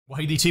Well,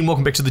 hey there team,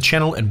 welcome back to the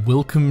channel and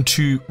welcome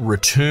to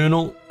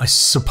Returnal. I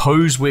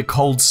suppose we're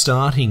cold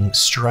starting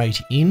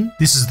straight in.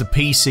 This is the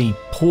PC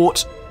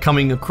port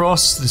coming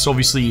across. This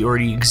obviously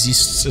already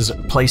exists as a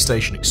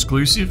PlayStation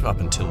exclusive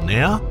up until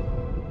now.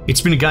 It's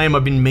been a game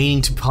I've been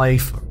meaning to play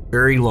for a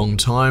very long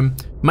time.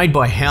 Made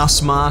by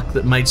Housemarque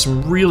that made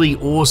some really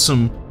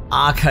awesome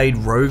arcade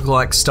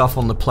roguelike stuff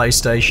on the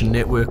PlayStation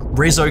network.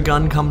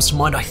 Resogun comes to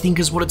mind, I think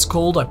is what it's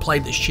called. I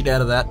played the shit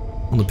out of that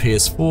on the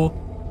PS4.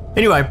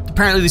 Anyway,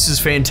 apparently this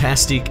is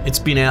fantastic. It's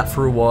been out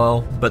for a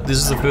while, but this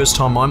is the first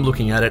time I'm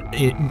looking at it,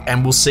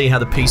 and we'll see how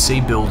the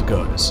PC build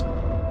goes.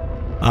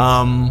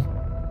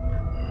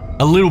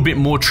 A little bit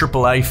more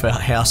AAA for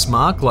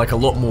Housemarque, like a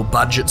lot more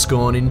budget's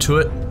gone into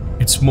it.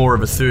 It's more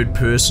of a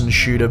third-person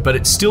shooter, but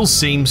it still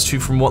seems to,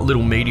 from what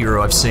little media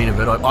I've seen of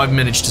it, I've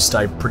managed to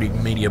stay pretty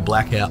media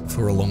blackout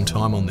for a long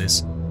time on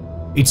this.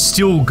 It's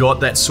still got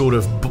that sort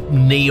of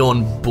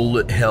neon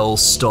bullet hell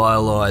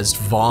stylized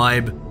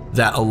vibe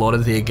that a lot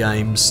of their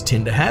games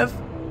tend to have.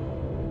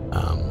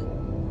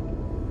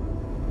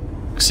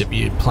 Except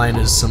you're playing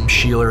as some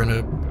Sheila in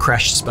a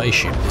crashed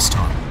spaceship this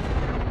time.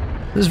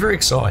 This is very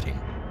exciting.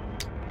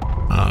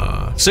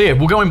 So yeah,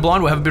 we'll go in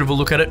blind, we'll have a bit of a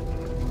look at it.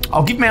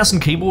 I'll give mouse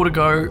and keyboard a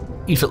go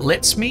if it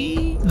lets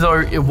me, though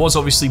it was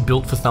obviously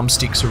built for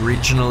thumbsticks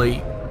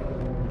originally.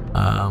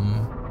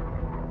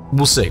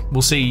 We'll see.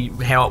 We'll see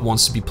how it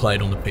wants to be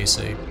played on the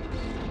PC.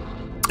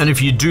 And if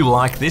you do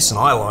like this, and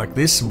I like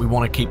this, and we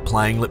want to keep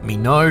playing, let me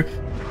know.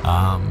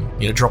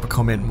 Drop a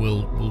comment and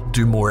we'll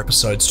do more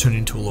episodes, turn it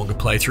into a longer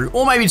playthrough.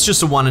 Or maybe it's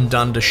just a one and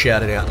done to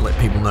shout it out and let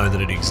people know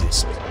that it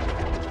exists.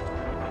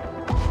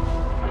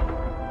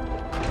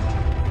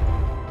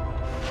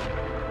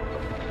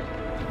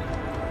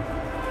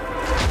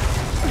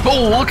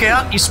 Oh, look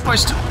out! You're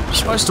supposed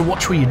to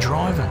watch where you're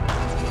driving.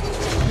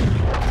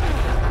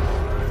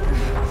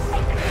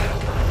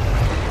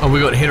 Oh, we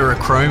got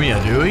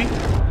heterochromia, do we?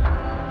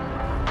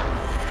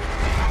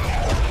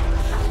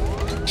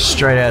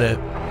 Straight out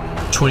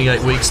of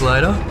 28 weeks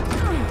later.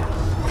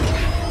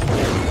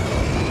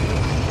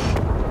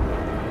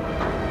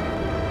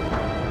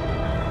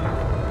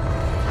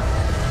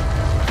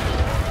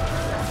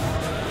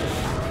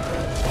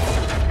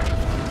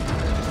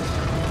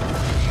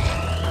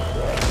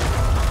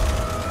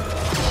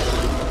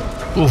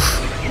 Oof.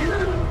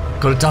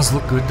 God, it does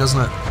look good,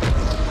 doesn't it?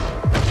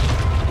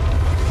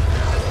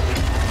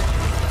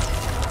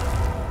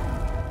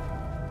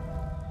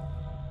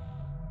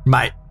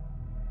 Mate,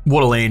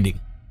 what a landing.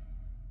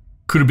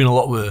 Could have been a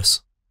lot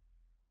worse.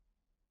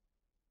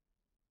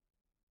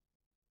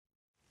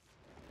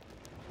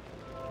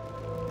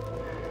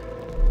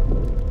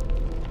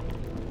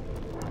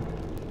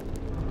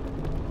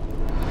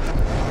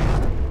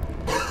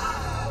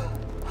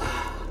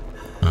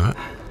 Alright.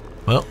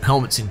 Well,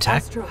 helmet's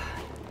intact. Astra,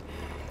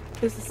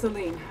 this is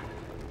Selene.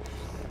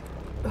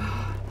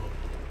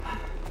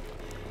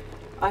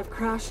 I've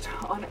crashed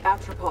on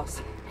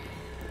Atropos.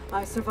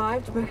 I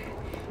survived, but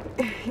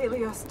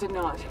Helios did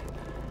not.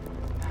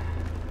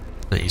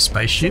 Your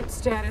spaceship?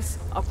 Status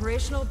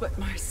operational, but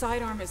my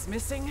sidearm is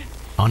missing.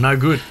 Oh, no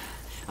good.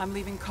 I'm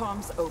leaving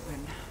comms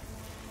open.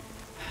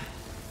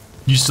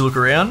 Used to look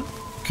around,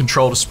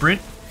 control to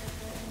sprint.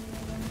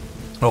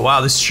 Oh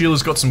wow, this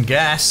Sheila's got some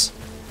gas.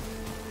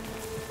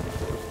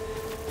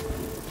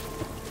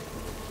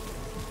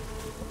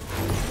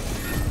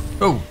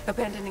 Oh.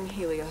 Abandoning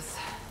Helios.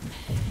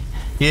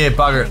 Yeah,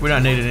 bugger it. We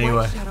don't need it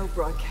anyway. White Shadow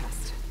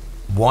broadcast.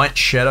 White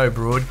Shadow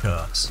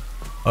broadcast.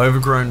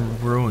 Overgrown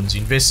ruins.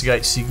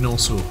 Investigate signal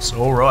source.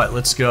 Alright,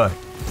 let's go.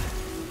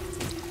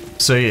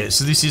 So yeah,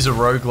 so this is a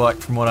roguelike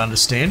from what I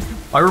understand.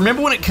 I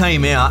remember when it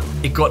came out,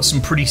 it got some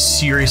pretty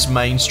serious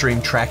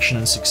mainstream traction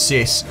and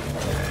success.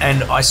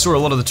 And I saw a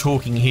lot of the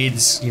talking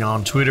heads,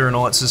 on Twitter and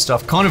all that sort of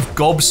stuff, kind of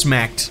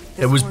gobsmacked.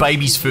 It was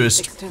baby's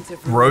first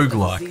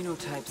roguelike.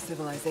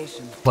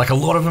 Like a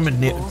lot of them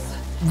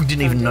we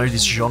didn't even know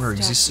this genre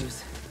existed.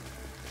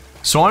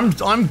 So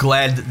I'm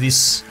glad that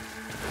this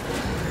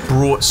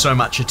brought so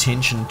much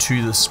attention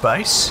to the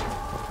space.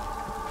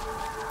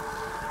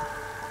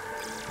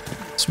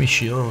 What's me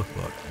Sheila look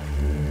like?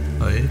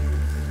 Oh yeah.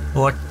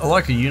 I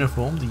like a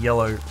uniform, the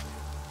yellow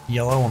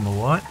on the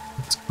white.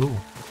 That's cool.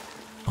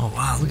 Oh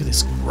wow, look at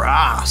this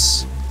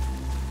grass.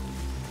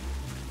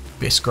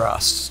 Best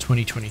grass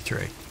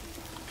 2023.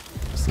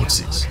 What's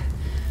this?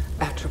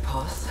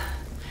 Atropos.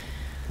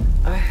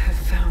 I have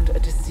found a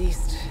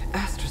deceased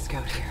Astra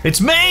Scout here. It's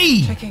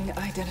me! Checking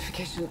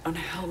identification on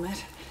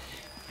helmet.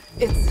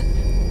 It's...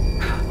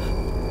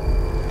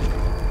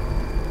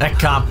 That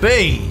can't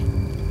be!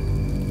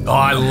 Oh,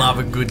 I love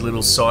a good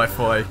little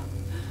sci-fi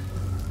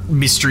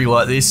mystery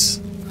like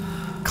this.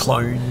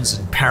 Clones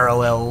and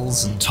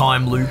parallels and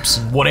time loops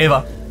and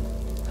whatever.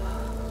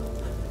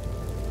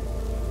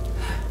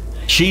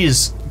 She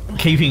is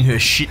keeping her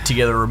shit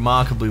together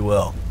remarkably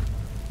well.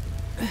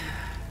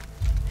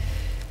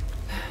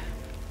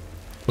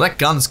 Well, that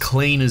gun's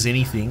clean as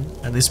anything,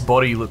 and this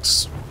body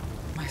looks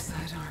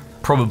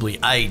probably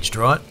aged,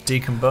 right?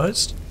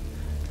 Decomposed.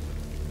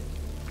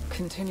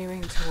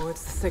 Continuing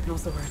towards the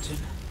signal's origin.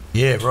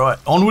 Yeah, right.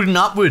 Onward and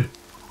upward.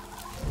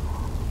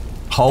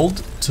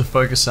 Hold to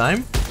focus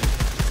aim.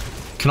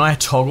 Can I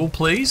toggle,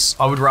 please?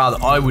 I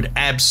would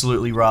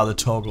absolutely rather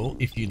toggle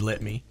if you'd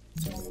let me.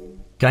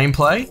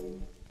 Gameplay.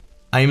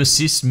 Aim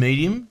assist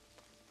medium.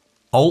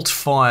 Alt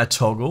fire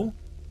toggle.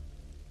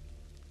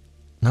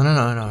 No.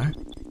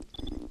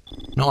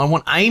 No, I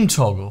want aim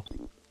toggle.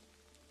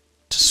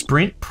 To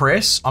sprint,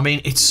 press. I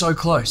mean, it's so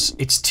close.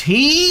 It's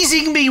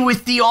teasing me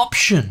with the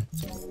option.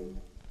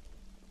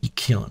 You're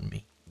killing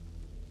me.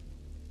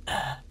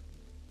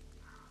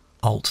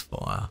 Alt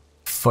fire.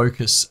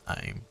 Focus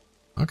aim.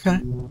 Okay.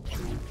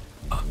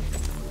 Oh.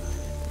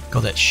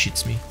 God, that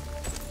shits me.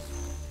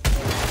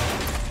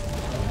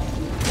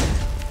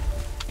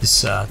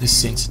 This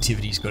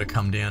sensitivity's got to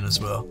come down as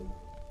well.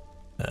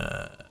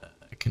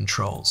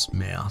 Controls,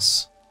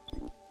 mouse.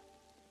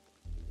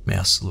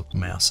 Mouse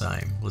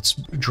aim. Let's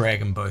drag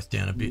them both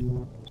down a bit.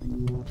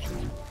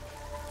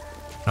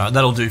 Alright,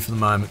 that'll do for the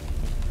moment.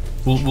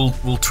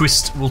 We'll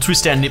twist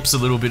our nips a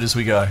little bit as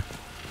we go.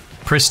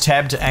 Press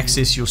tab to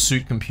access your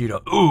suit computer.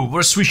 Ooh, what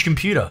a swish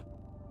computer.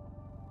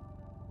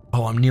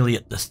 Oh, I'm nearly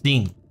at the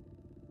thing.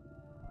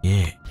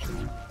 Yeah.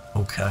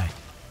 Okay.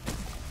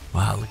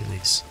 Wow, look at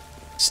these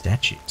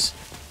statues.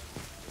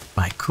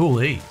 Mate, cool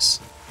these.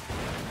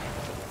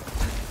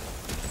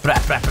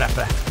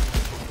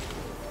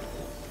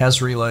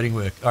 How's reloading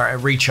work? Alright,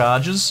 it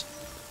recharges.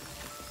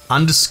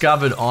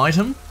 Undiscovered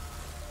item.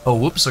 Oh,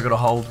 whoops, I gotta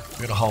hold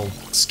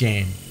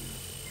scan.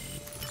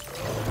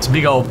 It's a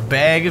big old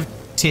bag of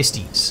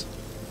testes.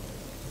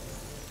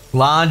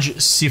 Large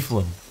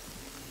syphilum.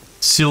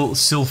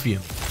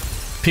 Sylphium.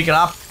 Pick it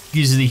up,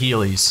 gives you the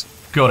healies.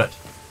 Got it.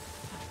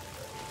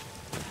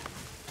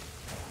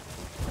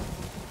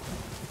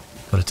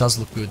 But it does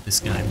look good, this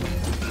game.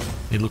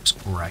 It looks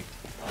great.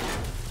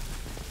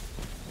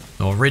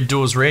 Oh, red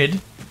door's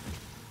red.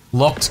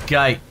 Locked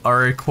gate. I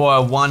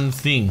require one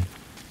thing.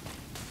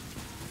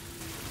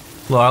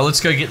 Well, let's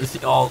go get the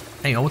thing. Oh,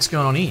 hang on, what's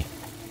going on here?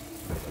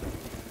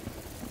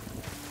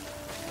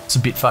 It's a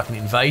bit fucking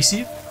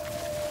invasive.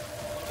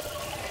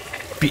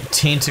 Bit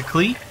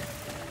tentacly.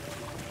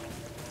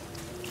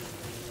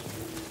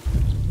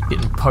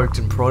 Getting poked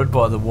and prodded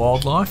by the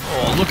wildlife.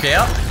 Oh, look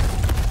out.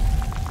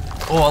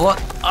 Oh,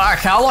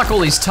 I like all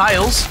these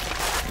tails.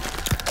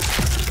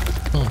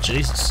 Oh,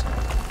 Jesus.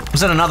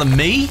 Was that another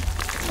me?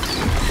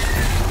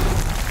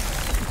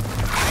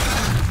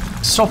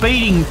 Stop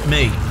eating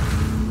me.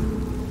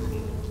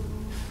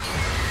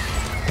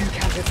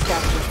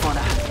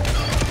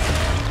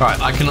 Alright,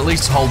 I can at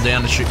least hold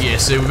down to shoot. Yeah,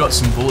 see, we've got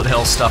some bullet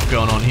hell stuff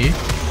going on here.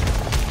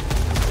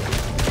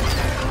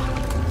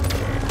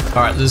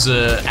 Alright, there's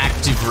a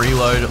active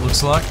reload, it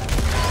looks like.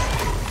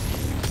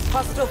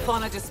 Hostile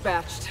fauna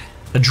dispatched.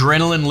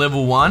 Adrenaline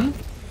level 1.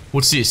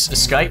 What's this?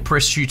 Escape,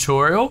 press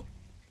tutorial.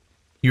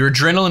 Your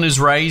adrenaline is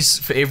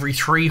raised for every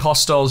 3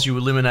 hostiles you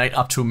eliminate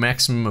up to a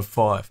maximum of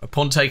 5.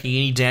 Upon taking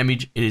any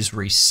damage, it is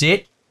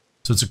reset,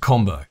 so it's a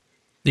combo.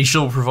 This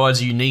shield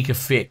provides a unique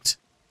effect.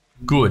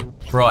 Good.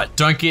 Right,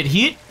 don't get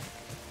hit.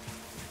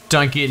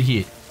 Don't get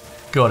hit.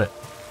 Got it.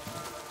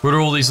 What are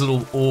all these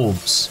little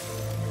orbs?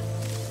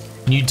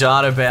 New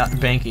data about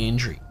bank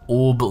entry.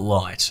 Orb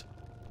light.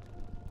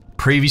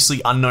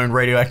 Previously unknown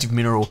radioactive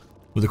mineral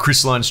with a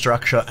crystalline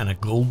structure and a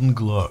golden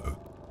glow.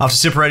 After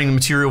separating the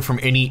material from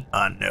any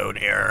unknown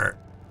error,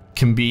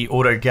 can be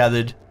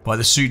auto-gathered by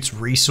the suit's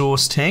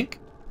resource tank.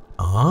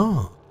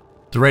 Ah.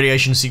 The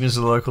radiation signals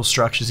of the local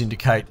structures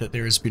indicate that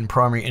there has been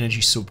primary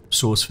energy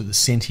source for the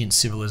sentient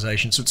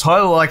civilization. So it's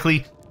highly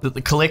likely that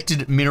the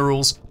collected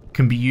minerals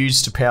can be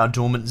used to power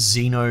dormant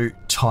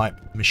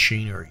Xeno-type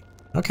machinery.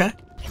 Okay.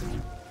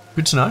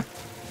 Good to know.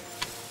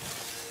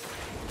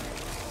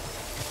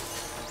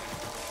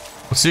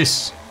 What's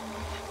this?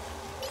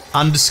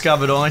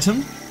 Undiscovered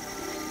item.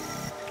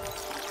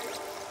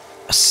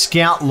 A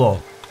scout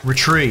log.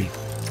 Retrieve.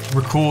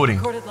 Recording.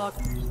 Recorded log.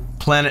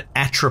 Planet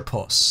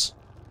Atropos.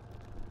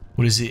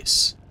 What is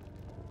this?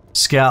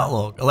 Scout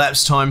log.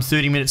 Elapsed time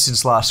 30 minutes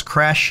since last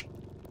crash.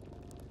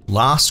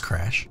 Last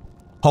crash?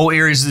 Whole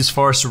areas of this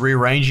forest are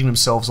rearranging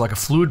themselves like a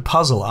fluid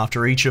puzzle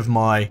after each of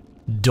my ...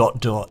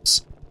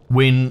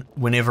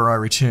 whenever I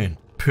return.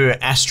 Per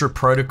Astra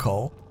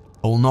protocol,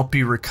 I will not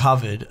be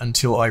recovered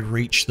until I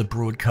reach the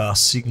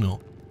broadcast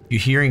signal. You're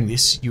hearing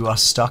this, you are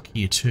stuck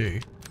here too.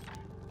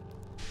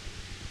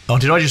 Oh,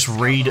 did I just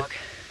read it?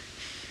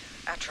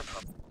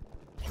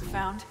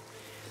 Found.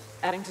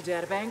 Adding to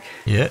databank.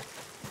 Yeah.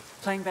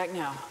 Playing back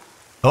now.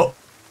 Oh,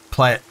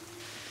 play it.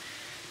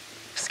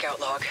 Scout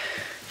log.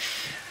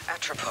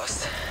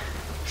 Atropos.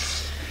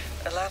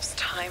 Elapsed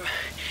time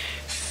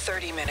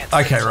 30 minutes.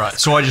 Okay, right.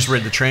 So I just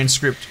read the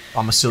transcript.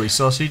 I'm a silly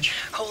sausage.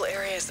 Whole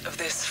areas of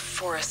this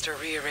forest are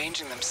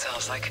rearranging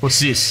themselves like What's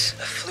this? a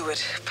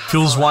fluid puzzle.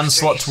 Fills one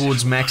slot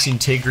towards max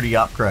integrity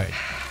upgrade.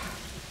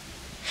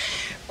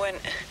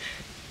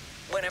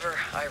 Whenever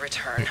I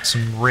return,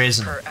 Some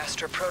resin. per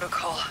Astra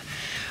protocol,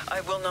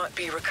 I will not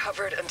be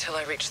recovered until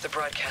I reach the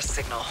broadcast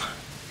signal.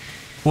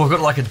 Well, I've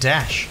got like a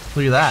dash.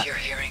 Look at that. If you're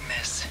hearing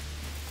this,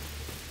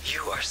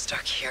 you are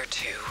stuck here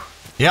too.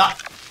 Yeah,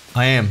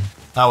 I am.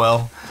 Oh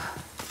well.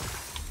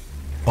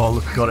 Oh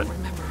look, got I it. don't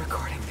remember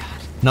recording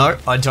that. No,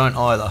 I don't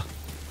either.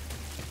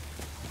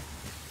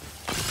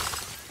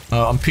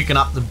 I'm picking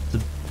up the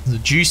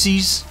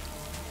juicies,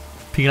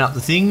 picking up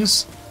the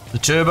things, the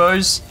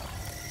turbos,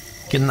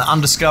 getting the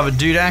undiscovered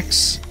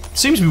doodax.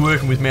 Seems to be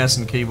working with mouse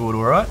and keyboard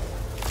alright.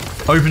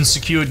 Open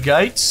secured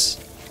gates.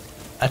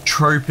 A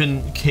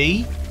Tropin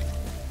key.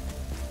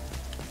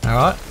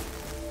 Alright.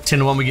 10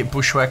 to 1 we get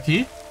bushwhacked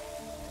here.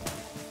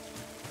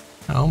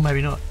 Oh,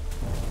 maybe not.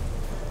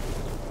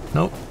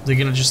 Nope, they're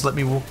gonna just let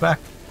me walk back.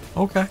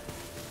 Okay.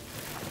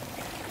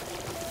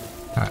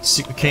 Alright,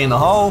 stick the key in the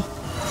hole.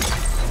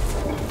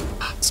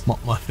 It's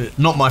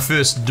not my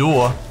first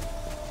door.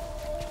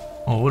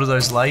 Oh, what are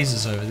those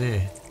lasers over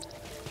there?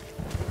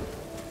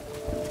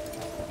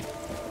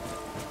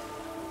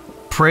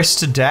 Press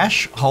to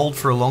dash, hold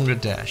for a longer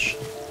dash.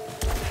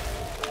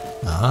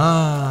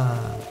 Ah.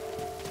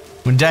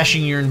 When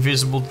dashing, you're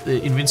invincible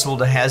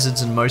to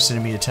hazards and most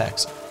enemy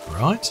attacks.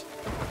 Right?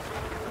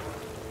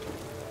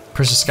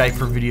 Press escape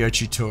for a video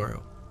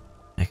tutorial.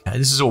 Okay,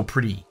 this is all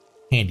pretty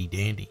handy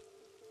dandy.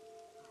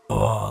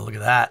 Oh, look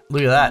at that.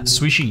 Look at that.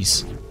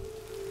 Swishies.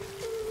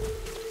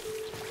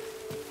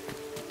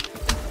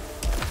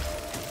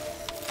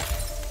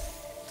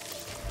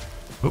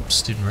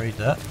 Oops, didn't read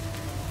that.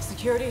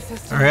 Security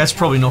system. Alright, that's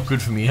probably not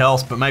good for me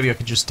health, but maybe I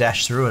could just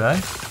dash through it, eh?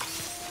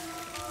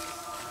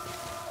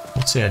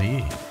 What's out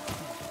here?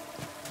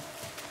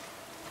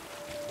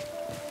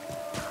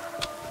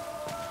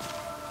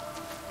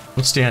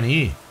 What's down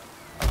here?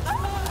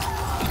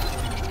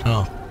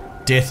 Oh,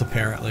 death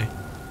apparently.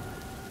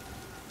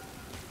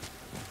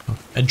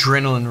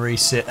 Adrenaline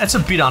reset. That's a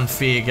bit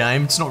unfair,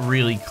 game. It's not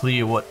really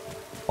clear what...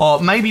 Oh,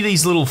 maybe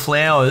these little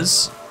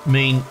flowers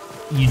mean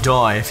you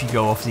die if you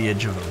go off the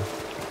edge of them.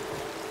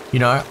 You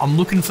know, I'm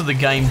looking for the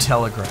game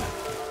telegraph.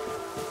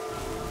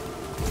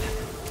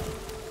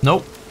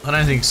 Nope, I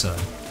don't think so.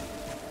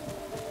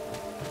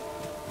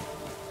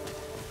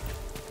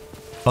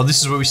 Oh,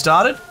 this is where we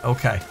started?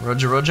 Okay,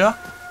 roger, roger.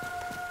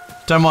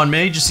 Don't mind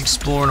me, just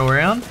exploring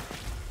around.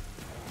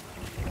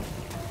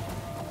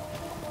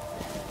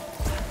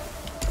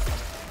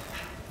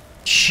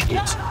 Shit.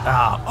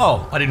 Ah,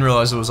 oh, I didn't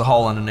realize there was a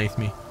hole underneath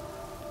me.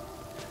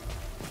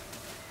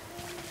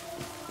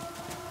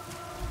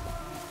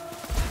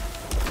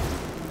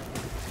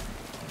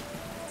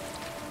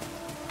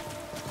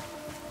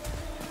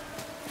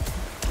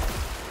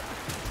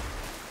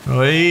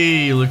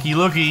 Hey, looky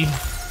looky.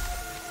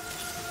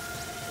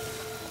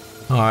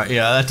 Alright,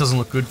 yeah, that doesn't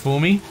look good for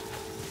me.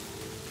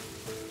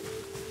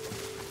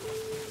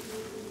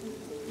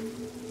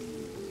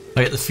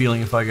 I get the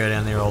feeling if I go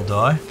down there I'll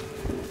die.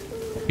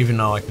 Even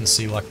though I can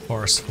see like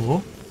forest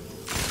floor.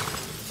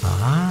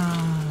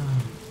 Ah.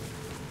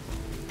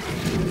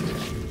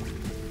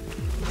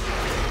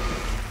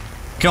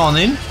 Go on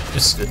then.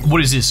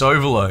 What is this?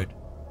 Overload.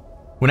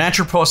 When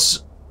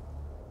Atropos...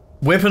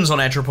 Weapons on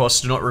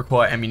Atropos do not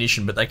require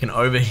ammunition, but they can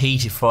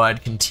overheat if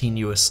fired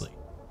continuously.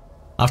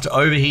 After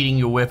overheating,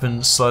 your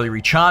weapon slowly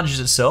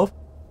recharges itself,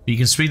 but you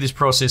can speed this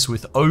process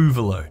with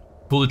overload.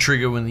 Pull the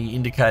trigger when the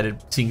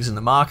indicated thing's in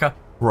the marker.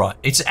 Right,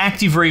 it's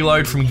active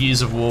reload from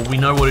Gears of War. We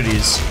know what it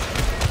is.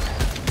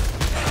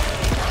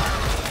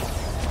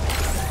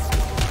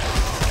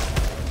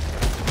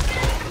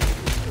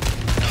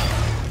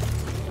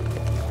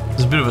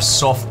 There's a bit of a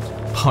soft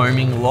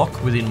homing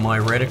lock within my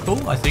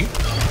reticle, I think.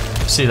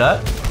 See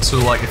that?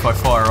 Sort of like if I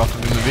fire off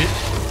of him a bit.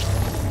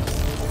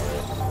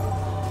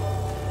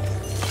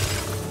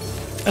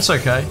 That's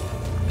okay.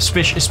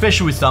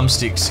 Especially with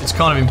thumbsticks. It's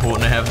kind of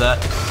important to have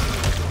that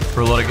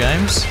for a lot of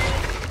games.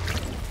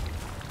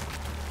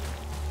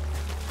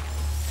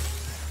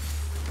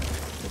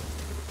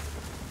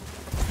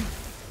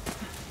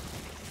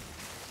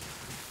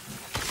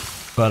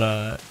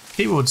 But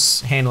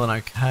keyboard's handling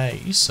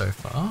okay so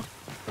far.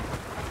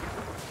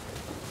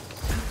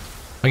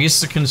 I guess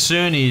the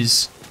concern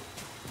is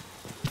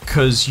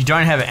because you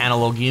don't have an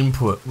analog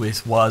input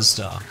with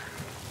WASD,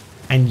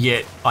 and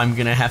yet I'm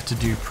gonna have to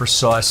do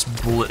precise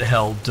bullet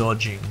hell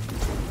dodging.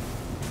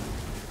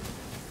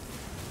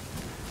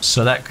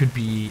 So that could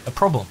be a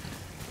problem.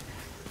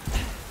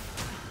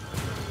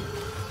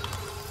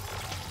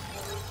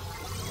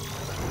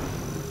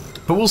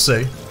 But we'll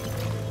see.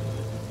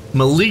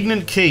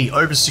 Malignant key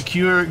opens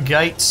secure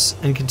gates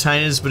and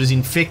containers but is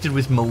infected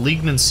with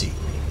malignancy.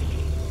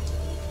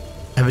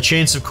 Have a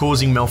chance of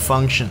causing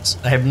malfunctions.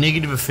 They have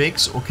negative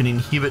effects or can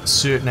inhibit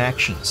certain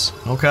actions.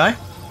 Okay.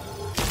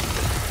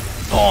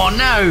 Oh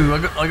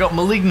no! I got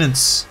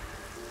malignance.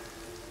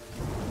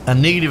 A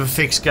negative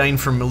effects gained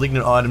from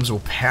malignant items or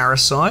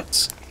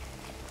parasites.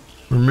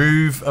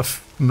 Remove a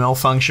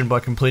malfunction by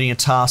completing a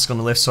task on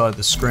the left side of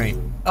the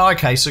screen.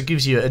 Okay, so it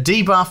gives you a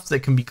debuff that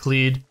can be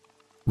cleared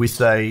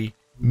with a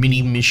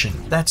mini mission.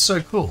 That's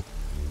so cool.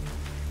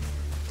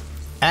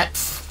 At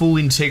full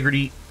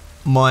integrity,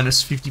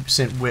 minus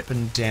 50%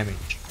 weapon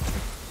damage.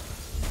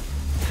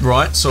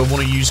 Right, so I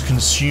want to use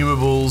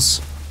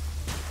consumables.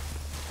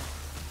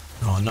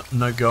 Oh,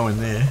 no go in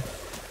there.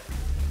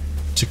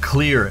 To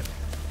clear it.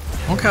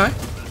 Okay.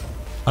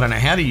 I don't know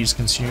how to use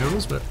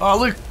consumables, but oh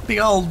look, big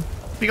old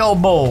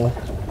ball.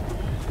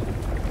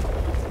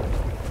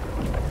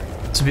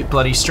 It's a bit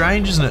bloody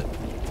strange, isn't it?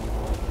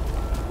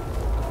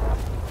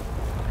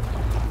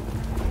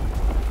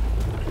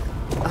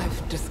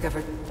 I've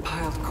discovered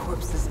piled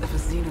corpses of a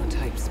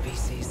xenotype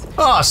species.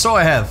 Oh, so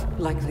I have.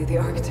 Likely the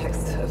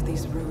architects of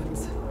these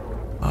ruins.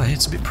 Oh,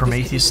 it's a bit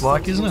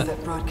Prometheus-like, isn't it?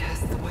 That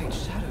broadcast the white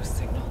shadow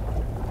signal.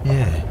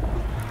 Yeah.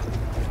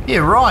 Yeah,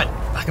 right.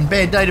 Fucking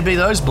bad day to be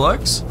those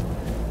blokes.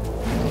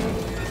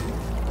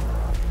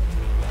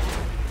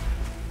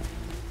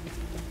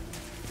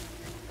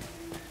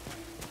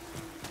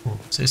 Oh,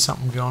 is there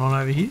something going on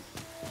over here?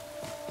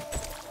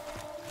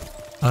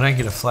 I don't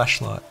get a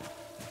flashlight.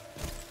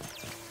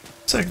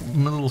 It's like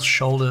my little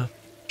shoulder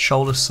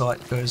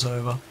sight goes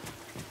over.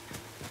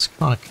 It's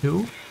kind of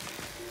cool.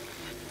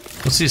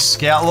 What's this,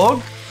 scout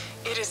log?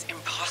 It is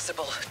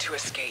impossible to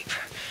escape.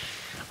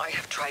 I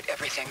have tried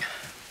everything.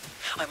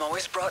 I'm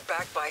always brought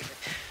back by...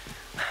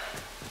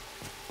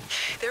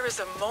 There is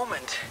a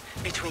moment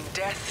between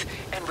death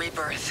and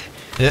rebirth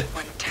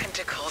when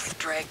tentacles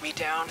drag me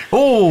down.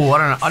 Oh, I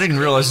don't know. I didn't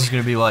realize this was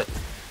going to be like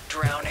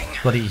drowning,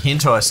 bloody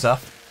hentai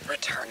stuff.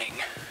 returning.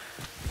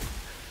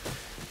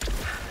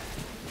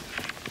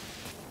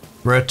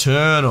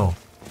 Returnal.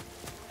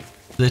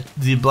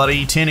 The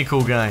bloody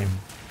tentacle game.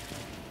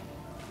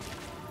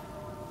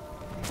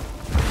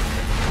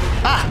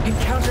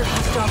 Encountered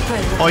hostile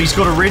predator. Oh, he's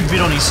got a red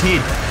bit on his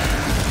head.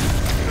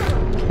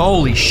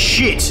 Holy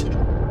shit.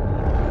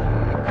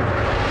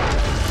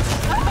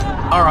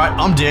 Alright,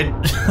 I'm dead.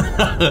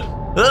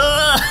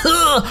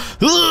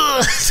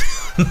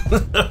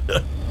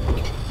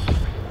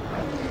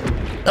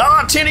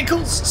 Ah,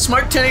 tentacles!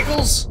 Smoke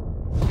tentacles!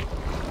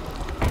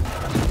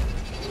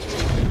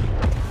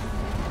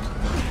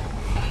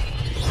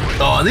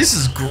 Oh, this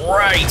is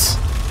great!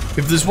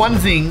 If there's one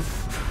thing,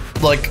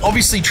 like,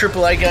 obviously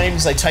AAA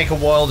games, they take a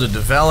while to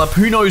develop.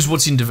 Who knows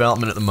what's in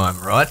development at the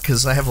moment, right?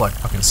 Because they have like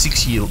fucking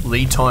 6-year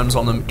lead times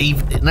on them,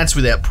 and that's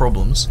without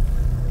problems.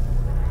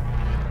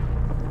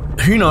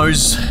 Who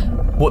knows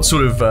what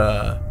sort of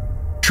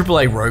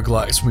AAA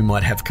roguelikes we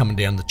might have coming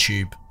down the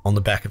tube on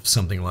the back of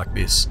something like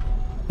this.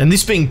 And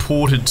this being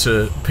ported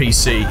to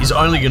PC is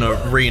only going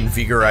to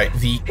reinvigorate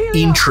the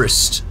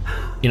interest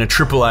in a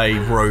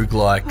AAA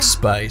roguelike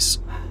space.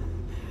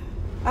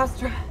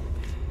 Astra,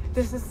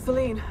 this is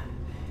Selene.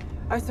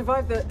 I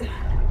survived the...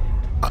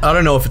 I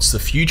don't know if it's the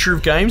future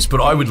of games,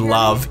 but I would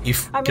love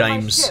if I'm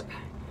games... in my ship.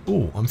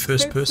 Oh, I'm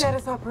first Suit person.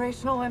 status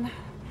operational and...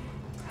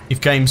 If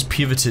games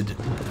pivoted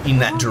in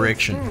that I've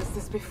direction. experienced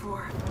this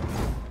before.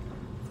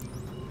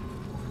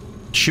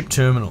 Ship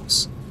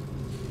terminals.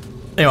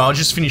 Anyway, I'll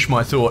just finish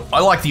my thought.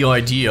 I like the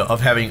idea of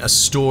having a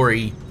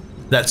story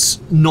that's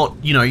not,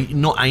 you know,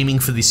 not aiming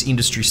for this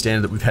industry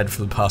standard that we've had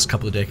for the past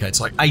couple of decades.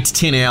 Like 8 to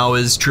 10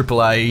 hours,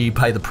 AAA,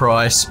 pay the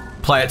price,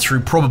 play it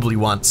through probably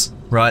once,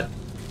 right?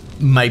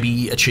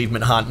 Maybe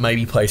achievement hunt,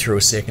 maybe play through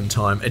a second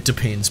time. It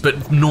depends, but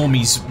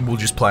normies will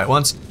just play it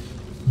once.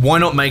 Why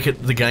not make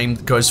it the game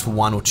that goes for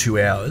 1 or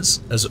 2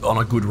 hours as on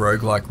a good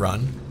roguelike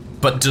run,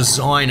 but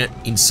design it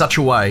in such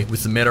a way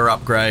with the meta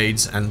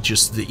upgrades and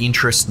just the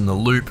interest and the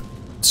loop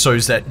so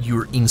that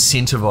you're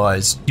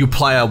incentivized. Your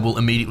player will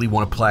immediately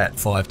want to play it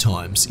 5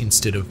 times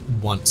instead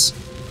of once.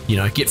 You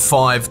know, get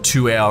 5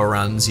 2-hour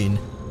runs in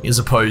as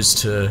opposed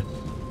to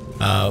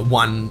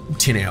 1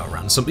 10-hour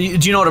run. So, do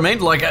you know what I mean?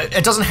 Like,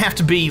 it doesn't have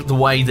to be the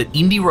way that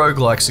indie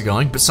roguelikes are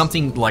going, but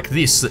something like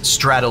this that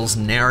straddles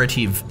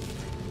narrative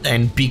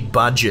and big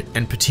budget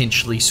and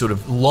potentially sort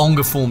of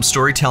longer form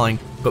storytelling,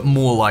 but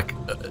more like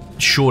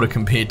shorter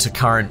compared to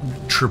current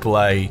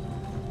AAA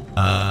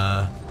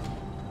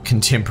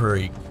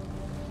contemporary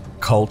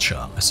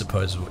culture, I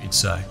suppose is what you'd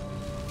say.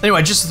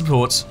 Anyway, just the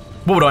thoughts.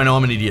 What would I know?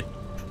 I'm an idiot.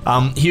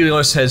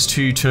 Helios has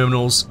 2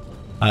 terminals,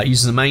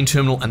 using the main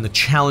terminal and the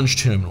challenge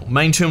terminal.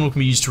 Main terminal can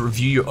be used to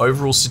review your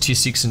overall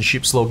statistics and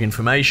ship's log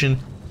information.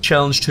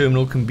 Challenge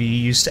terminal can be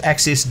used to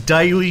access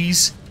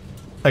dailies.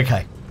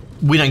 Okay,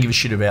 we don't give a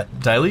shit about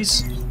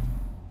dailies.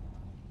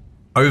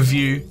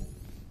 Overview.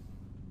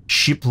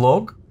 Ship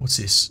log. What's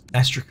this?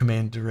 Astra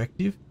Command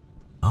Directive.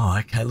 Oh,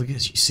 okay, look at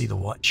this. You see the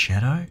white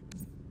shadow?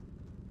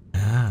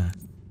 Ah.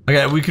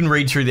 Okay, we can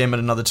read through them at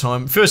another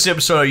time. First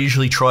episode, I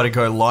usually try to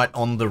go light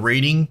on the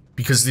reading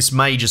because this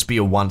may just be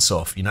a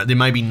once-off. You know, there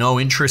may be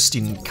no interest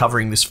in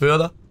covering this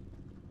further,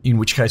 in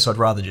which case I'd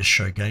rather just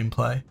show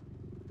gameplay.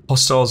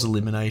 Hostiles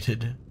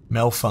eliminated,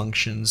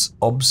 malfunctions,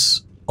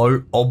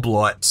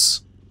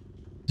 oblights.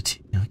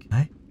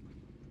 Okay.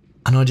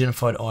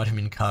 Unidentified item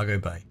in cargo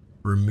bay.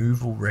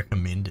 Removal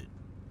recommended.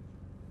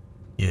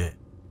 Yeah.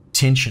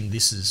 Tension,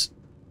 this is...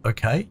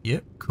 Okay,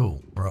 yep,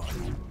 cool, right.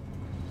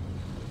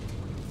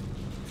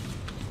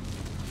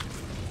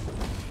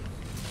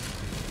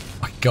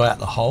 I could go out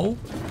the hole.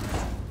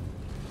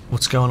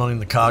 What's going on in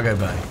the cargo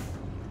bay?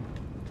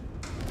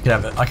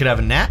 I could have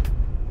a nap.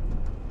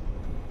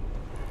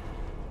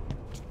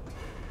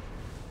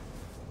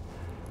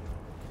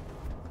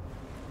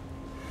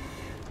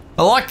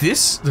 I like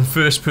this, the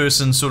first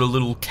person sort of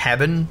little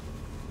cabin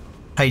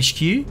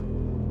HQ.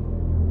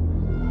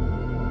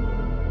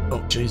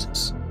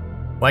 Jesus.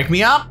 Wake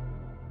me up.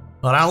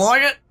 I don't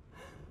like it.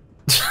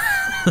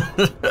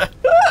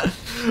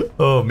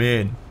 Oh,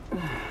 man.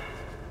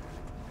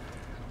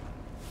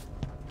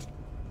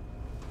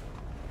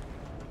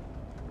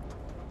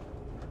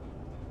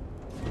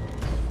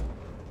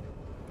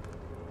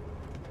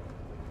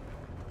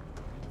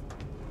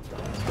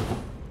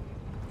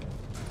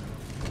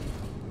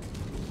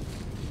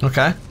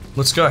 Okay,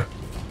 let's go.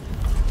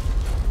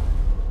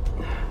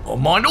 Oh,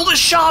 mind all the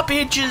sharp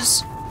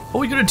edges.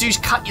 All you gotta do is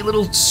cut your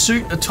little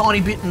suit a tiny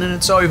bit and then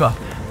it's over.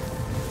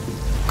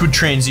 Good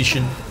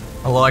transition.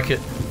 I like it.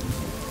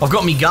 I've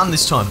got me gun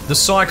this time. The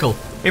cycle.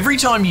 Every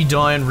time you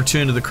die and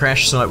return to the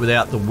crash site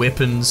without the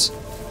weapons...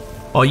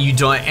 Oh, you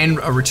die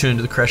and return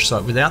to the crash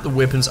site without the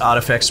weapons,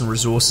 artifacts and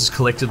resources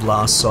collected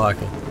last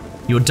cycle.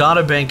 Your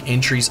databank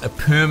entries are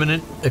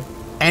permanent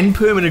and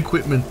permanent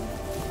equipment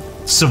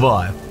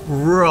survive.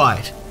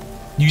 Right.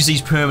 Use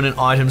these permanent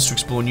items to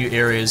explore new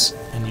areas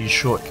and use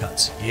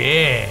shortcuts.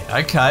 Yeah,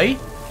 okay.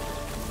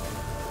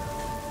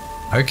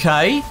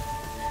 Okay.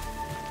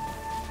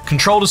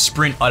 Control to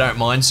sprint, I don't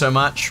mind so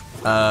much.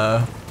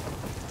 I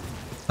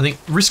think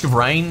Risk of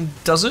Rain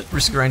does it.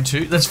 Risk of Rain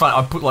 2. That's fine.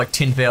 I put like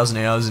 10,000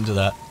 hours into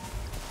that.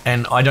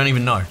 And I don't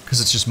even know, because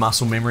it's just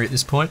muscle memory at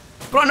this point.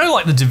 But I know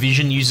like the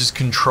Division uses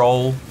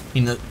control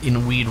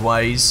in weird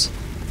ways.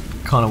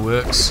 Kind of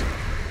works.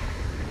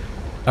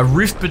 A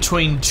rift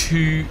between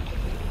two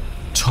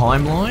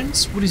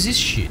timelines? What is this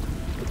shit?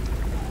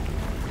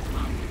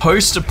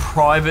 Host a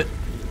private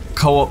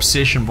co-op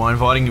session by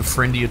inviting your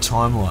friend to your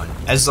timeline.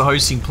 As the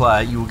hosting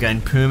player, you will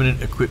gain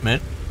permanent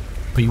equipment,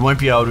 but you won't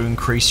be able to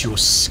increase your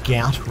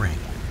scout rank.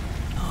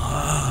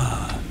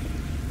 Ah.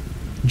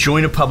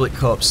 Join a public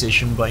co-op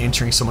session by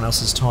entering someone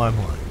else's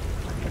timeline.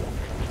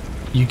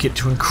 You get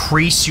to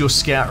increase your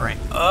scout rank.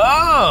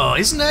 Oh,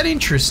 isn't that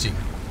interesting?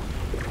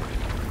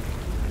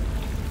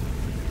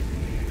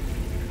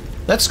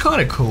 That's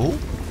kind of cool.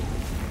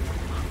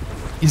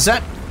 Is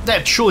that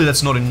surely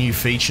that's not a new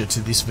feature to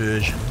this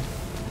version.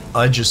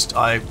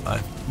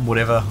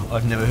 Whatever,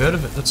 I've never heard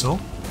of it, that's all.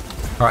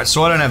 Alright,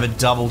 so I don't have a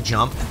double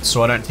jump,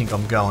 so I don't think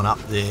I'm going up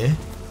there.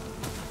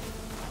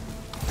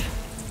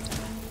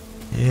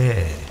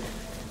 Yeah.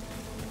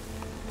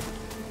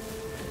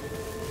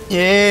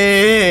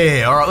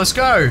 Yeah! Alright, let's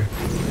go!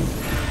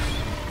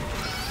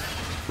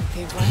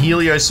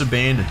 Helios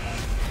Abandoned.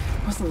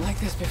 Wasn't like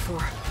this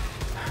before.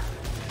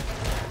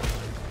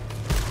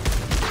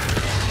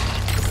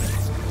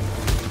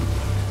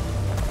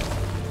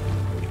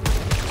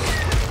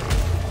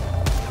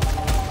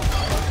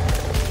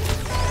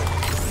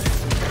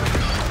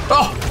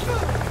 Oh!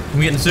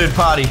 I'm getting third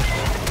party.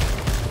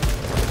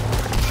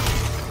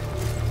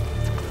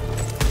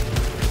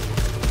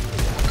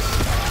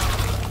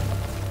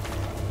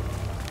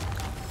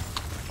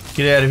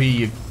 Get out of here,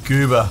 you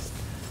goober.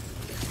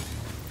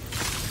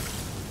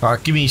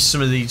 Alright, give me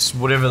some of these,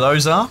 whatever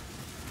those are.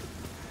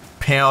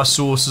 Power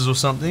sources or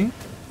something.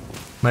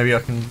 Maybe I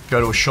can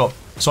go to a shop.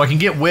 So I can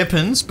get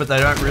weapons, but they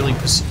don't really...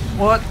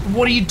 What?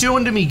 What are you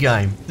doing to me,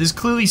 game? There's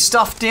clearly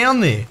stuff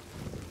down there.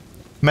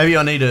 Maybe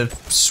I need a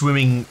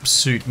swimming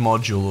suit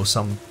module or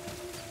some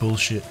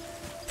bullshit.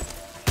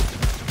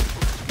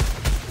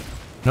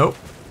 Nope.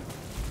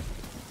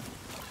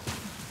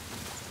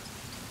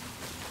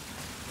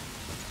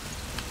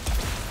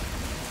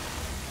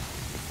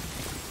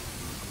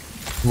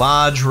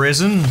 Large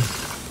resin.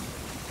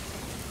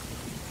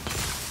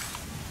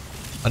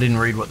 I didn't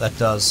read what that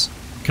does.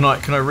 Can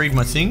I read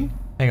my thing?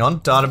 Hang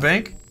on,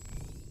 databank.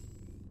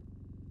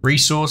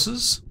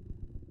 Resources.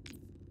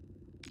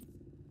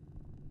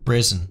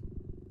 Resin.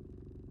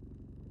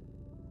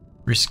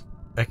 Risk.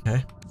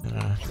 Okay.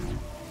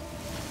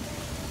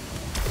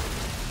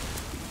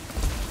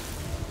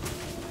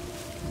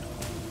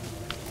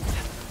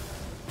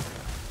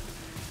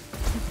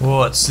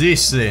 What's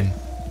this then?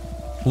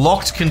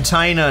 Locked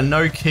container,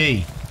 no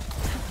key.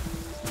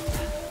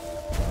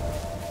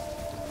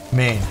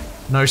 Man,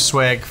 no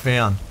swag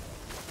found.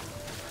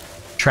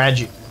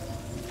 Tragic.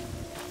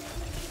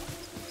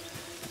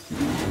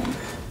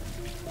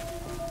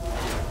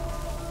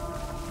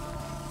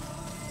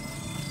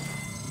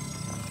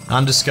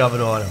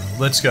 Undiscovered item.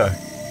 Let's go.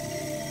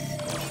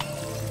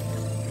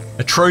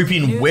 A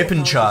tropian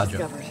weapon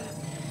charger.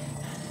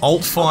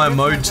 Alt fire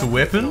mode to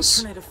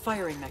weapons.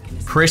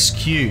 Press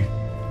Q.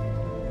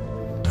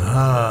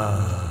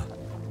 Ah.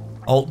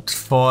 Alt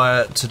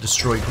fire to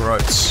destroy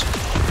growths.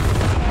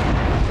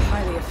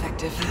 Highly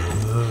effective.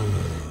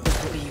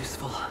 This will be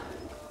useful.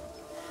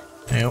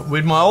 Hang on,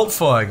 where'd my alt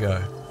fire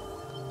go?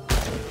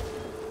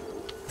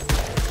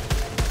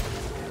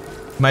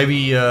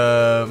 Maybe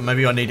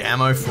I need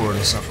ammo for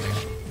it or something.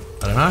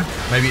 I don't know.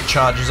 Maybe it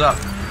charges up.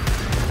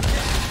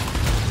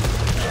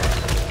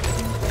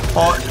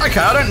 Oh, okay,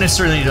 I don't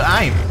necessarily need to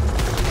aim.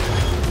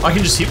 I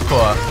can just hip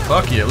fire.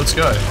 Fuck yeah, let's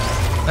go.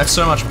 That's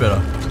so much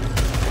better.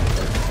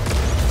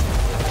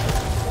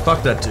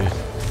 Fuck that dude.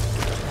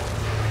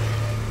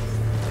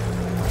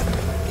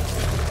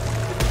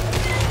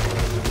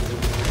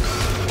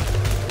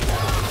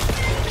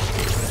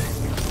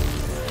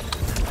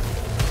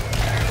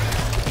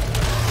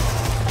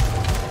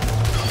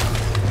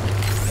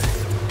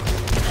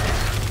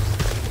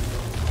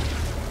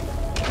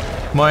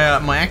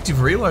 My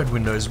active reload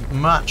window is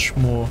much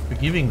more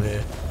forgiving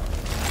there.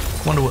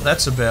 Wonder what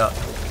that's about.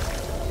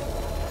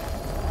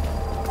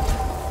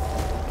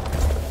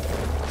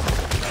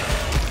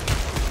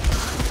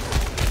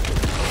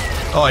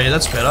 Oh yeah,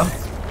 that's better.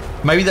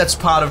 Maybe that's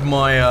part of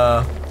my,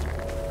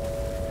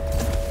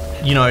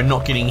 you know,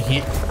 not getting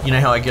hit. You know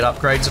how I get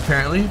upgrades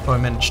apparently, if I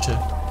manage to...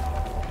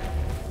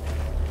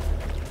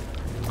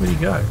 Where'd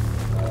he go?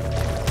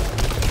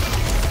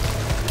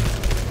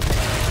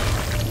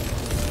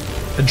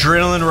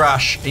 Adrenaline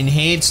rush,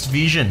 enhanced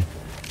vision.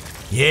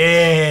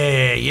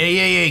 Yeah,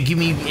 give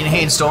me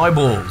enhanced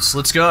eyeballs.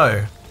 Let's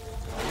go.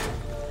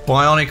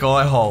 Bionic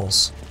eye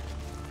holes.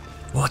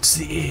 What's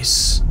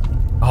this?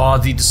 Oh,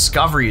 the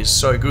discovery is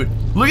so good.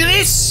 Look at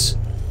this!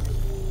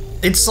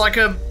 It's like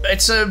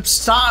it's a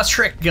Star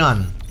Trek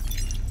gun.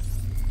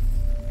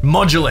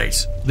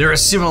 Modulate. They're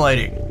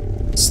assimilating.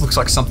 This looks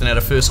like something out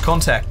of First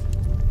Contact.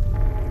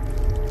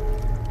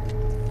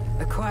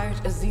 Acquired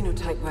a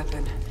xenotype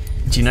weapon.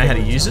 Do you know how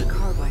to use it?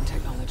 Carbine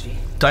technology.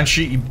 Don't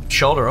shoot your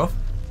shoulder off.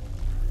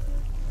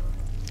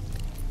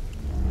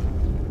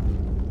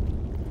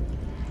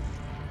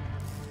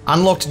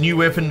 Unlocked new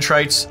weapon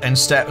traits and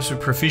stats with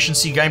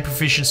proficiency. Gain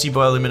proficiency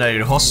by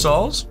eliminating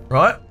hostiles,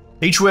 right?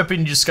 Each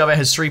weapon you discover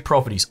has 3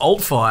 properties: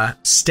 alt fire,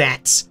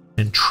 stats,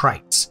 and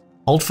traits.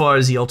 Alt fire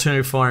is the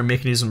alternative firing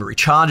mechanism that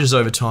recharges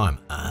over time.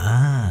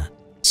 Ah.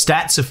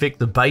 Stats affect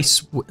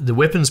the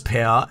weapon's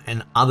power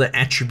and other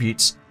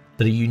attributes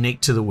that are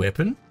unique to the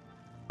weapon.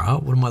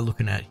 Right, what am I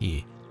looking at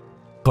here?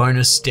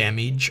 Bonus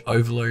damage,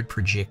 overload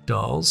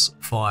projectiles,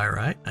 fire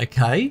rate.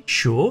 Okay,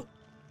 sure.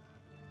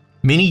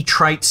 Many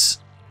traits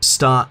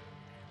start...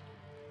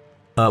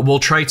 well,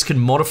 traits can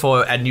modify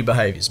or add new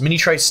behaviors. Many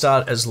traits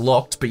start as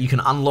locked, but you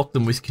can unlock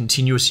them with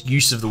continuous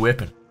use of the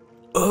weapon.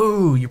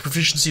 Oh, your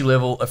proficiency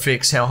level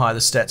affects how high the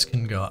stats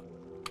can go up.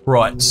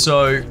 Right,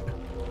 so...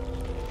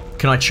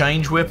 Can I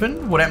change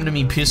weapon? What happened to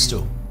me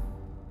pistol?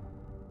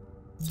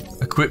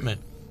 Equipment.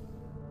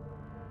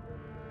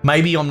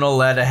 Maybe I'm not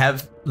allowed to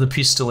have the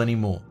pistol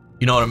anymore.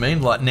 You know what I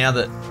mean? Like now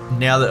that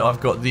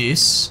I've got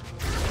this.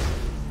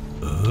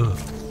 Ugh.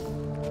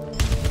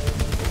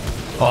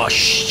 Oh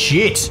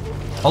shit!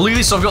 Oh look at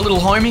this! I've got little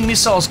homing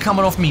missiles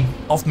coming off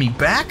me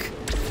back.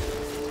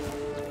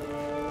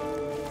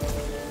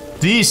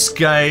 This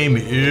game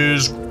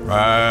is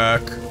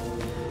crack.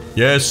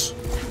 Yes,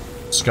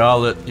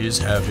 Scarlet is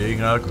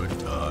having a good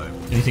time.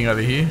 Anything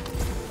over here?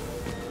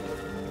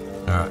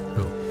 All right,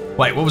 cool.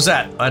 Wait, what was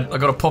that? I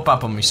got a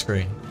pop-up on my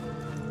screen.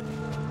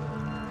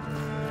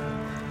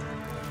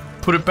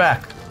 Put it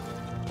back.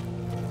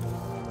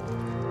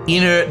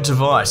 Inert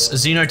device. A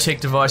xenotech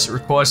device that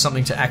requires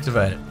something to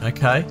activate it.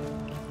 Okay.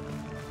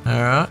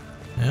 Alright.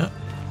 Yeah.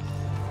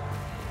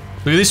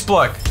 Look at this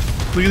bloke.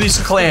 Look at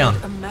this clown.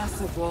 A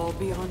massive wall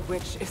beyond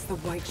which is the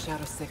white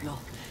shadow signal.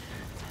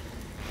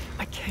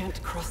 I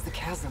can't cross the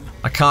chasm.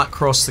 I can't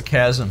cross the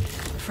chasm.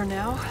 For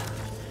now,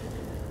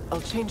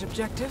 I'll change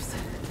objectives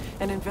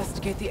and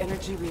investigate the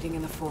energy reading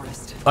in the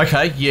forest.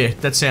 Okay, yeah,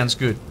 that sounds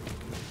good.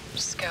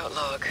 Scout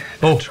log,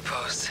 Oh.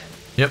 Atropos.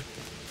 Yep.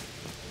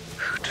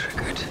 Who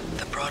triggered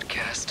the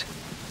broadcast?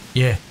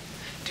 Yeah.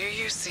 Do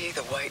you see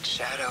the white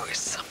shadow is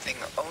something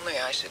only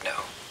I should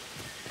know?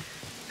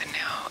 And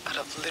now, out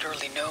of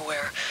literally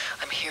nowhere,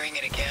 I'm hearing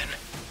it again.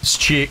 This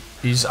chick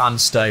is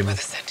unstable. With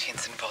the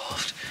sentience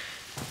involved.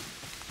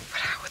 But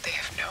how would they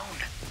have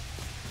known?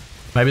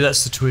 Maybe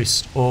that's the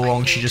twist. All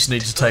along she just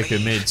needs to take her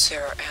believe meds.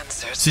 there are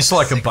answers Is this to the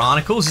like a signal.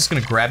 barnacle? Is this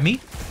gonna grab me?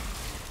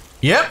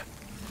 Yep.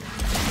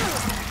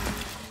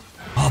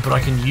 Oh, but I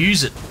can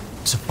use it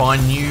to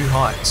find new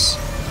heights.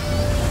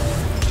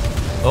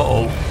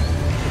 Uh-oh.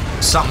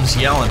 Something's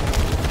yelling.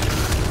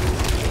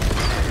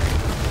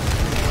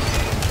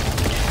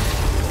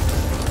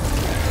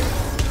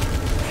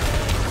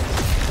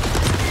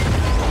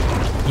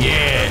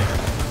 Yeah.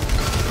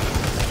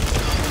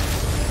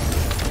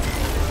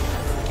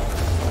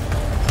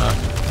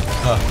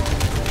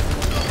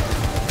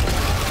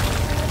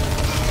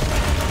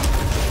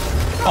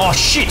 Oh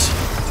shit!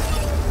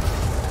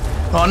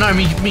 Oh no,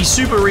 me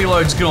super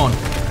reload's gone.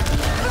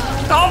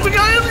 Oh, look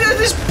at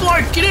this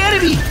bloke! Get out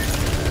of here!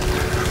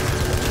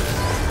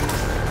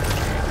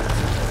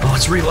 Oh,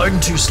 it's reloading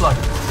too slow.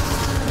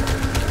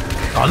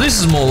 Oh, this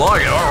is more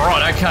like it.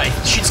 Alright, okay.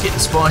 Shit's getting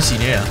spicy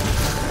now.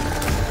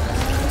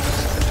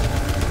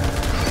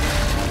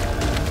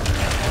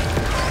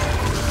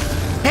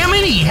 How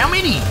many? How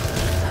many?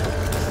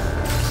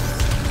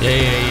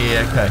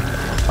 Yeah, okay.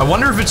 I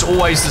wonder if it's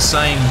always the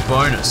same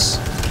bonus.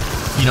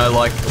 You know,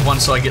 like,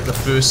 once I get the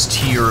first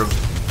tier of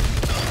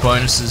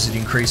bonuses, it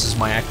increases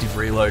my active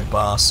reload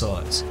bar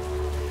size.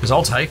 Because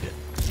I'll take it.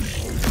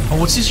 Oh,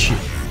 what's this shit?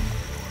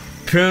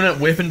 Permanent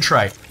weapon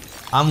trait.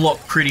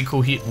 Unlock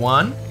critical hit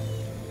 1.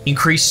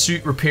 Increase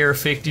suit repair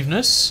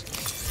effectiveness.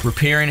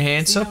 Repair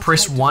enhancer.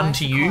 Press 1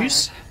 to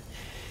use.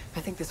 I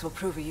think this will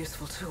prove a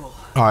useful tool.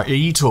 Alright, yeah,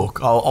 you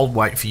talk. I'll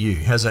wait for you.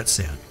 How's that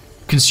sound?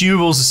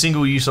 Consumables are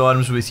single-use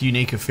items with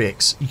unique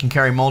effects. You can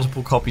carry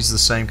multiple copies of the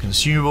same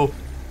consumable.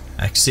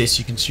 Access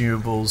your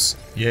consumables.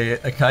 Yeah,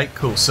 okay,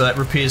 cool. So that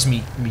repairs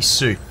me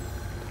suit.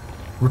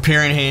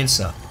 Repair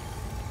enhancer.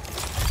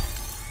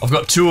 I've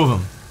got 2 of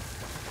them.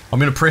 I'm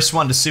going to press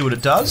 1 to see what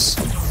it does.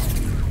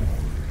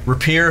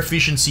 Repair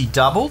efficiency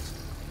doubled.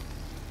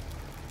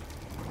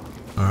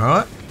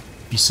 Alright,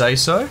 if you say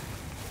so.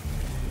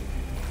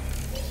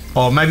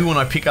 Oh, maybe when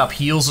I pick up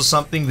heals or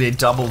something, they're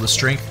double the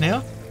strength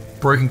now.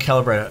 Broken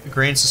calibrator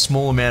grants a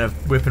small amount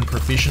of weapon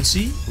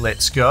proficiency.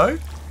 Let's go.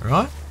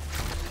 Alright.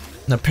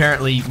 And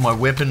apparently my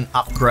weapon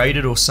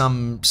upgraded or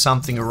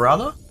something or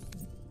other.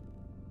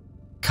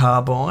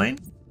 Carbine.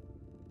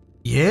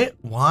 Yeah,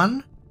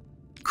 1.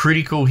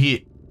 Critical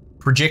hit.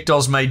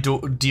 Projectiles may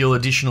deal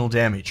additional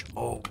damage.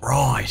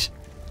 Alright.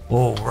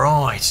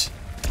 Alright.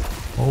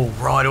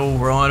 Alright,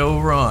 alright,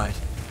 alright.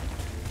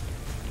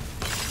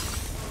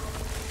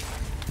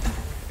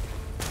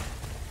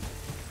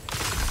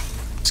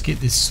 Let's get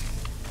this.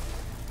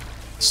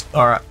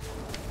 Alright.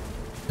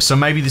 So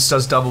maybe this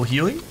does double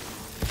healing?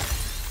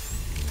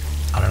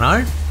 I don't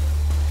know.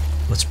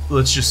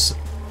 Let's just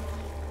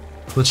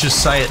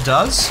say it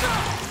does.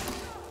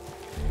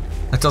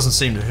 That doesn't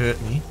seem to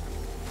hurt me.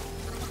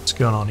 What's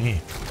going on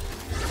here?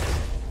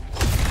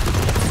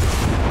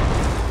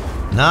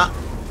 Nah.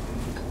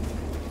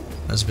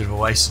 That's a bit of a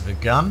waste of a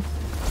gun.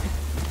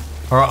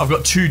 Alright, I've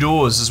got 2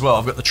 doors as well.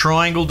 I've got the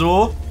triangle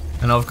door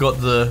and I've got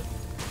the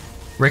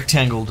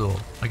rectangle door.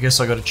 I guess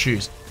I gotta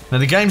choose. Now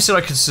the game said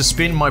I could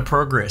suspend my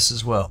progress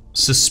as well.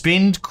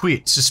 Suspend,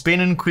 quit.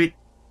 Suspend and quit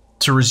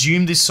to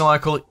resume this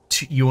cycle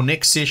to your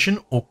next session,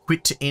 or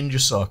quit to end your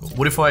cycle.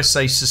 What if I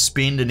say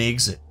suspend and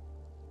exit?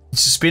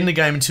 Suspend the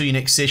game until your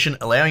next session,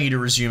 allowing you to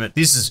resume it.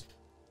 This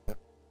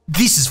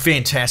is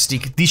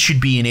fantastic. This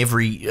should be in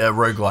every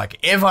roguelike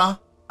ever.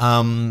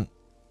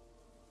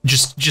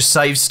 Just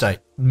save state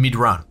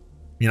mid-run.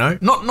 You know?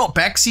 Not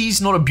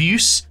backsies, not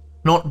abuse,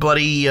 not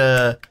bloody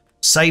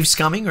save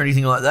scumming or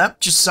anything like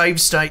that. Just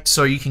save state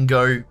so you can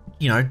go,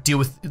 you know, deal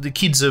with the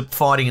kids are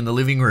fighting in the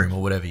living room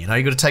or whatever. You know,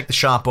 you got to take the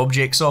sharp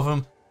objects off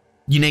them.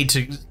 You need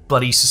to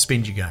bloody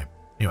suspend your game.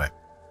 Anyway,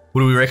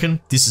 what do we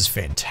reckon? This is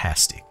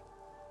fantastic.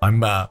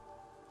 I'm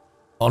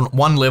on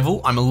one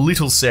level, I'm a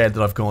little sad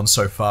that I've gone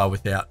so far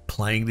without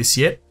playing this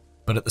yet,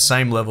 but at the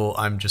same level,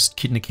 I'm just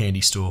kid in a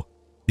candy store.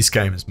 This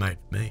game is made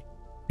for me.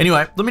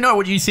 Anyway, let me know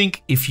what you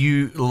think. If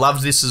you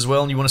loved this as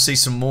well and you want to see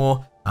some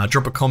more,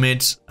 drop a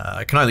comment.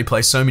 I can only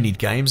play so many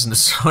games and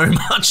there's so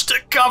much to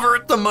cover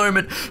at the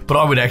moment, but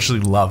I would actually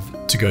love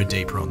to go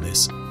deeper on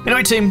this.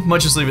 Anyway, team,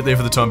 might just leave it there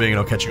for the time being and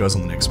I'll catch you guys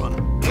on the next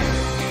one.